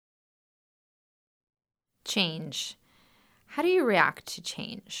change. How do you react to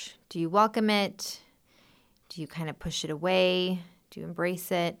change? Do you welcome it? Do you kind of push it away? Do you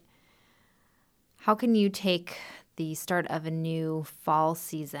embrace it? How can you take the start of a new fall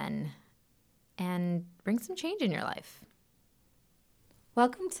season and bring some change in your life?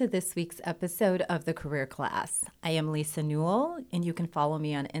 Welcome to this week's episode of The Career Class. I am Lisa Newell, and you can follow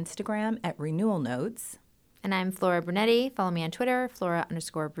me on Instagram at Renewal Notes. And I'm Flora Brunetti. Follow me on Twitter,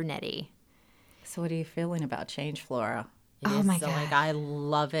 Flora_Brunetti. So what are you feeling about change, Flora? Oh my God. Like, I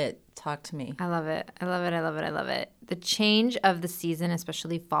love it. Talk to me. I love it. I love it. I love it. I love it. The change of the season,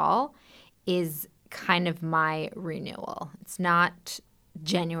 especially fall, is kind of my renewal. It's not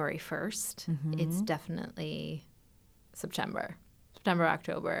January 1st. It's definitely September,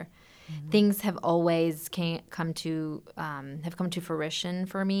 October. Things have always come to fruition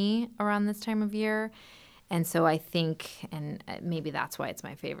for me around this time of year. And so I think, and maybe that's why it's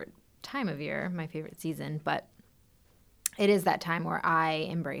my favorite time of year, my favorite season, but it is that time where I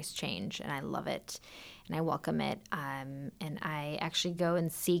embrace change and I love it and I welcome it. And I actually go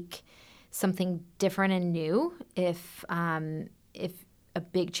and seek something different and new. If a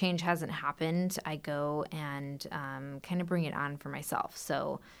big change hasn't happened, I go and kind of bring it on for myself.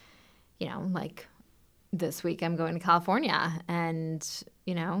 So, like this week I'm going to California and,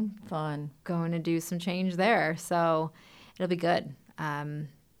 Fun. going to do some change there. So it'll be good.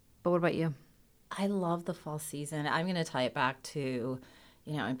 But what about you? I love the fall season. I'm going to tie it back to,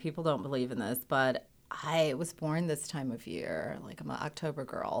 and people don't believe in this, but I was born this time of year. Like, I'm an October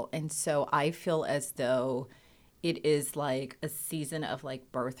girl. And so I feel as though it is like a season of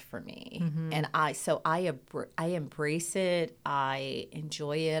like birth for me. And I embrace it. I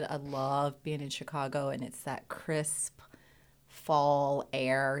enjoy it. I love being in Chicago, and it's that crisp fall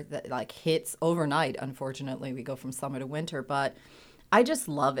air that like hits overnight. Unfortunately, we go from summer to winter, but I just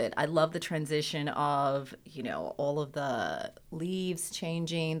love it. I love the transition of, all of the leaves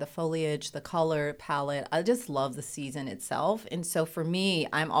changing, the foliage, the color palette. I just love the season itself. And so for me,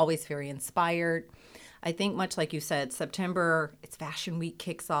 I'm always very inspired. I think much like you said, September, it's Fashion Week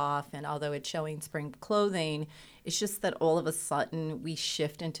kicks off. And although it's showing spring clothing, it's just that all of a sudden we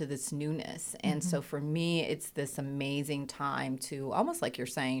shift into this newness. And so for me, it's this amazing time to, almost like you're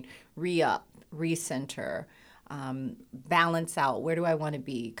saying, re-up, recenter, balance out, where do I want to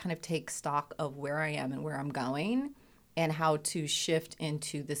be, kind of take stock of where I am and where I'm going and how to shift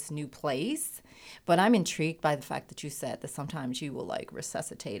into this new place. But I'm intrigued by the fact that you said that sometimes you will like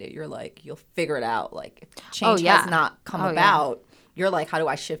resuscitate it. You're like, you'll figure it out. Like if change has not come about, you're like, how do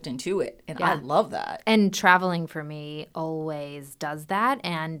I shift into it? And I love that. And traveling for me always does that.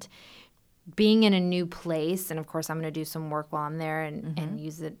 And being in a new place, and of course I'm going to do some work while I'm there and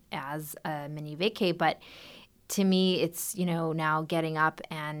use it as a mini vacay, but to me, it's, now getting up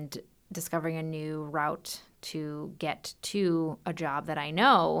and discovering a new route to get to a job that I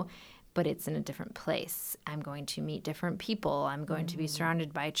know, but it's in a different place. I'm going to meet different people. I'm going to be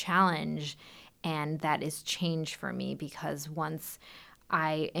surrounded by challenge, and that is change for me because once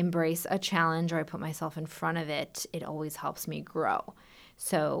I embrace a challenge or I put myself in front of it, it always helps me grow.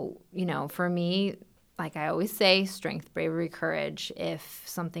 So, for me, like I always say, strength, bravery, courage. If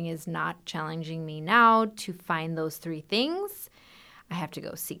something is not challenging me now to find those three things, I have to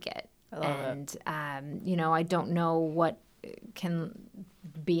go seek it. I love it. I don't know what can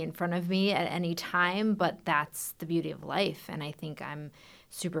be in front of me at any time, but that's the beauty of life. And I think I'm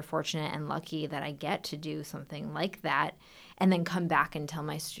super fortunate and lucky that I get to do something like that and then come back and tell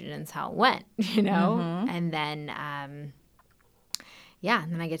my students how it went, And then, and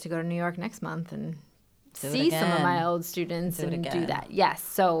then I get to go to New York next month and see some of my old students and do that. Yes.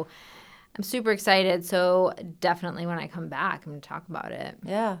 So I'm super excited. So definitely when I come back, I'm going to talk about it.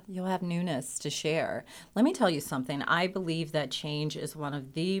 Yeah, you'll have newness to share. Let me tell you something. I believe that change is one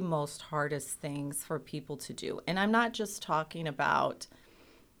of the most hardest things for people to do. And I'm not just talking about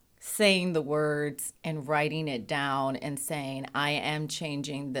saying the words and writing it down and saying, I am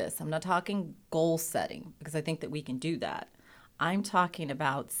changing this. I'm not talking goal setting because I think that we can do that. I'm talking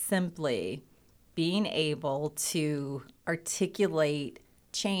about simply being able to articulate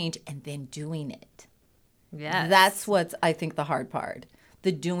change and then doing it. Yes. That's what's, I think, the hard part,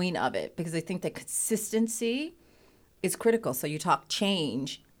 the doing of it, because I think that consistency is critical. So you talk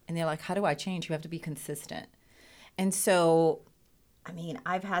change and they're like, how do I change? You have to be consistent. And so,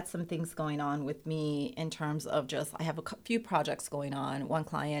 I've had some things going on with me in terms of just, I have a few projects going on, one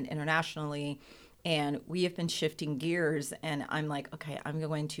client internationally, and we have been shifting gears. And I'm like, okay, I'm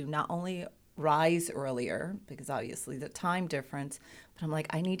going to not only rise earlier, because obviously the time difference, but I'm like,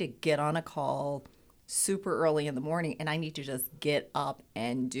 I need to get on a call super early in the morning and I need to just get up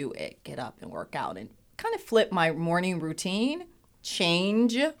and do it, get up and work out and kind of flip my morning routine,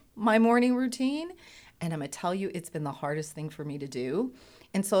 change my morning routine. And I'm going to tell you, it's been the hardest thing for me to do.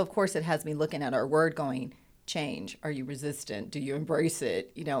 And so, of course, it has me looking at our word going, change. Are you resistant? Do you embrace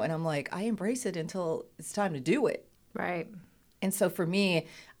it? You know, and I'm like, I embrace it until it's time to do it. Right. And so for me,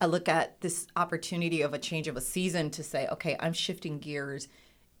 I look at this opportunity of a change of a season to say, okay, I'm shifting gears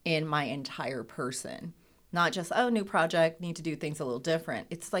in my entire person. Not just, oh, new project, need to do things a little different.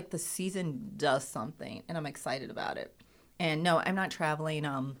 It's like the season does something, and I'm excited about it. And no, I'm not traveling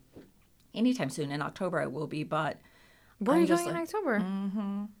anytime soon. In October I will be, but where are you going in October?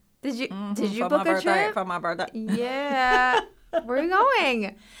 Did you book a trip for my birthday? Yeah. Where are you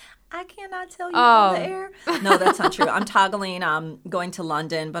going? I cannot tell you on the air. No, that's not true. I'm toggling going to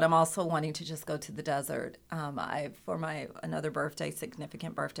London, but I'm also wanting to just go to the desert. For my another birthday,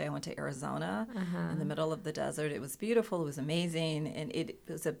 significant birthday, I went to Arizona in the middle of the desert. It was beautiful. It was amazing, and it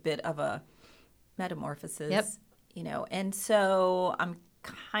was a bit of a metamorphosis. Yep. You know, and so I'm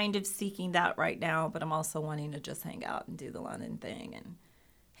kind of seeking that right now, but I'm also wanting to just hang out and do the London thing and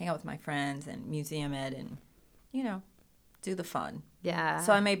hang out with my friends and museum it and, you know, do the fun. Yeah.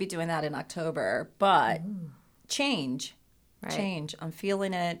 So I may be doing that in October, but change. I'm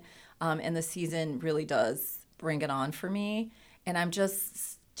feeling it, and the season really does bring it on for me. And I'm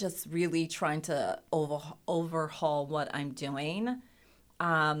just really trying to overhaul what I'm doing,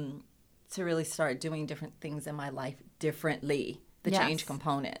 to really start doing different things in my life differently. The change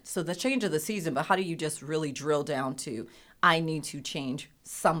component. So the change of the season, but how do you just really drill down to, I need to change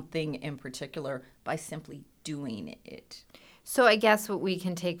something in particular by simply doing it? So I guess what we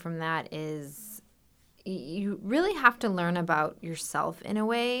can take from that is you really have to learn about yourself in a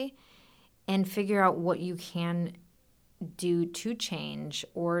way and figure out what you can do to change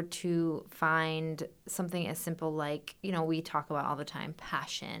or to find something as simple like, you know, we talk about all the time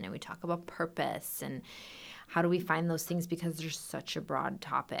passion, and we talk about purpose, and how do we find those things because they're such a broad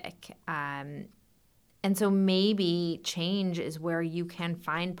topic. And so maybe change is where you can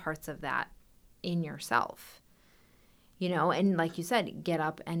find parts of that in yourself. You know, and like you said, get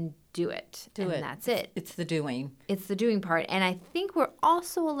up and do it. And that's it. It's the doing. It's the doing part. And I think we're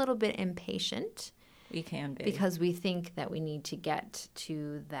also a little bit impatient. We can be. Because we think that we need to get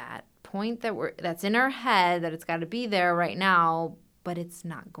to that point that's in our head, that it's got to be there right now, but it's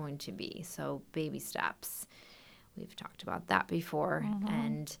not going to be. So baby steps. We've talked about that before.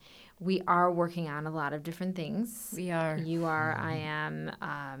 And we are working on a lot of different things. We are. You are. I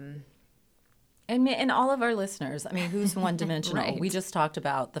am. And all of our listeners, I mean, who's one-dimensional? Right. We just talked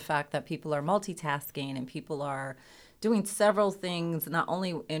about the fact that people are multitasking and people are doing several things, not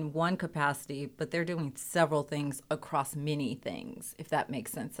only in one capacity, but they're doing several things across many things, if that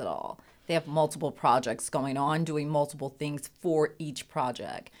makes sense at all. They have multiple projects going on, doing multiple things for each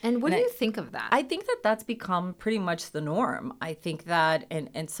project. And what do you think of that? I think that that's become pretty much the norm. I think that,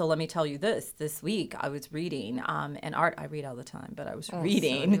 and so let me tell you this week I was reading I read all the time, but I was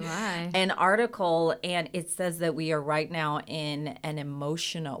reading so do I. an article, and it says that we are right now in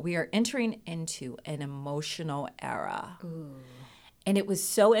we are entering into an emotional era. Ooh. And it was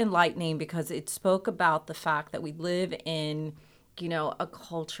so enlightening because it spoke about the fact that we live in, you know, a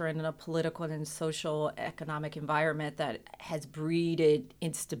culture and in a political and social economic environment that has breeded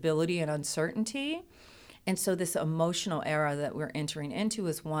instability and uncertainty. And so this emotional era that we're entering into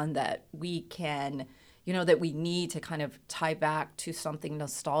is one that we can, you know, that we need to kind of tie back to something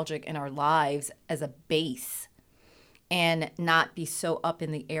nostalgic in our lives as a base and not be so up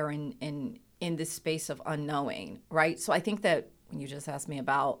in the air in this space of unknowing, right? So I think that when you just asked me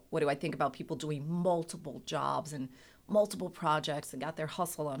about what do I think about people doing multiple jobs and multiple projects and got their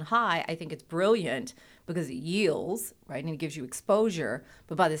hustle on high, I think it's brilliant because it yields, right? And it gives you exposure.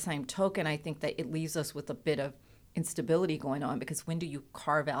 But by the same token, I think that it leaves us with a bit of instability going on because when do you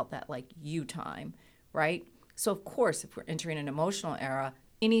carve out that like you time, right? So of course, if we're entering an emotional era,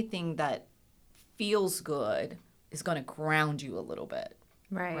 anything that feels good is going to ground you a little bit,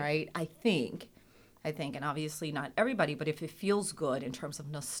 right? I think, and obviously not everybody, but if it feels good in terms of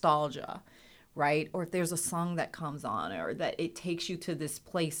nostalgia, right? Or if there's a song that comes on or that it takes you to this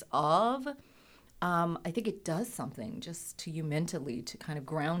place of, I think it does something just to you mentally to kind of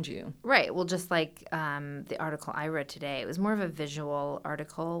ground you. Right. Well, just like the article I read today, it was more of a visual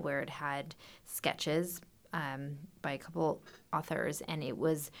article where it had sketches by a couple authors, and it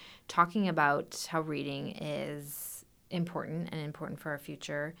was talking about how reading is important for our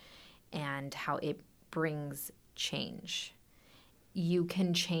future and how it brings change. You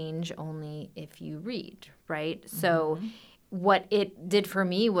can change only if you read, right? Mm-hmm. So what it did for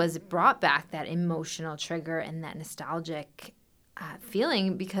me was it brought back that emotional trigger and that nostalgic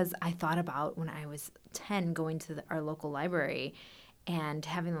feeling, because I thought about when I was 10 going to our local library and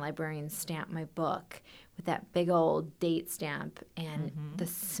having the librarian stamp my book with that big old date stamp and the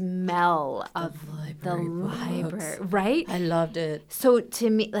smell of the library, right? I loved it. So to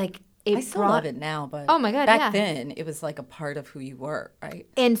me, like, I still love it now, but oh my God, back then it was like a part of who you were, right?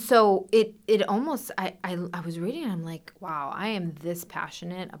 And so it almost, I was reading and I'm like, wow, I am this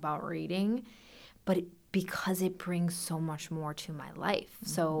passionate about reading, but because it brings so much more to my life.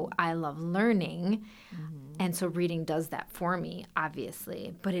 So I love learning, and so reading does that for me,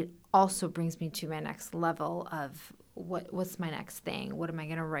 obviously, but it also brings me to my next level of what's my next thing? What am I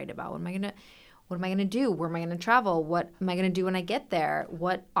going to write about? What am I going to do? Where am I going to travel? What am I going to do when I get there?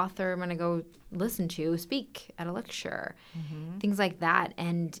 What author am I going to go listen to speak at a lecture? Things like that.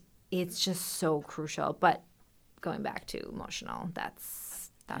 And it's just so crucial. But going back to emotional,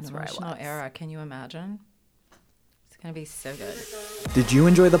 that's where I was. Emotional era. Can you imagine? It's going to be so good. Did you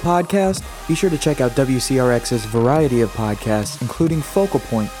enjoy the podcast? Be sure to check out WCRX's variety of podcasts, including Focal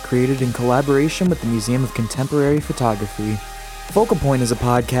Point, created in collaboration with the Museum of Contemporary Photography. Focal Point is a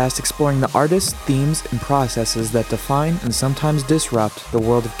podcast exploring the artists, themes, and processes that define and sometimes disrupt the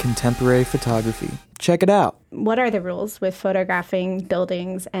world of contemporary photography. Check it out. What are the rules with photographing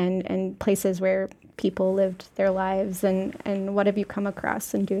buildings and places where people lived their lives, and what have you come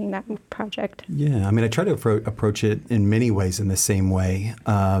across in doing that project? Yeah, I mean, I try to approach it in many ways in the same way.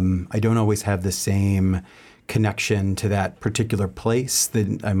 I don't always have the same connection to that particular place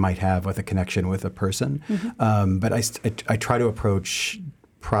that I might have with a connection with a person. But I try to approach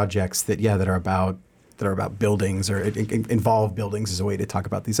projects that are about buildings, or involve buildings as a way to talk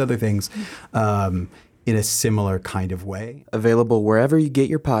about these other things in a similar kind of way. Available wherever you get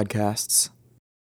your podcasts.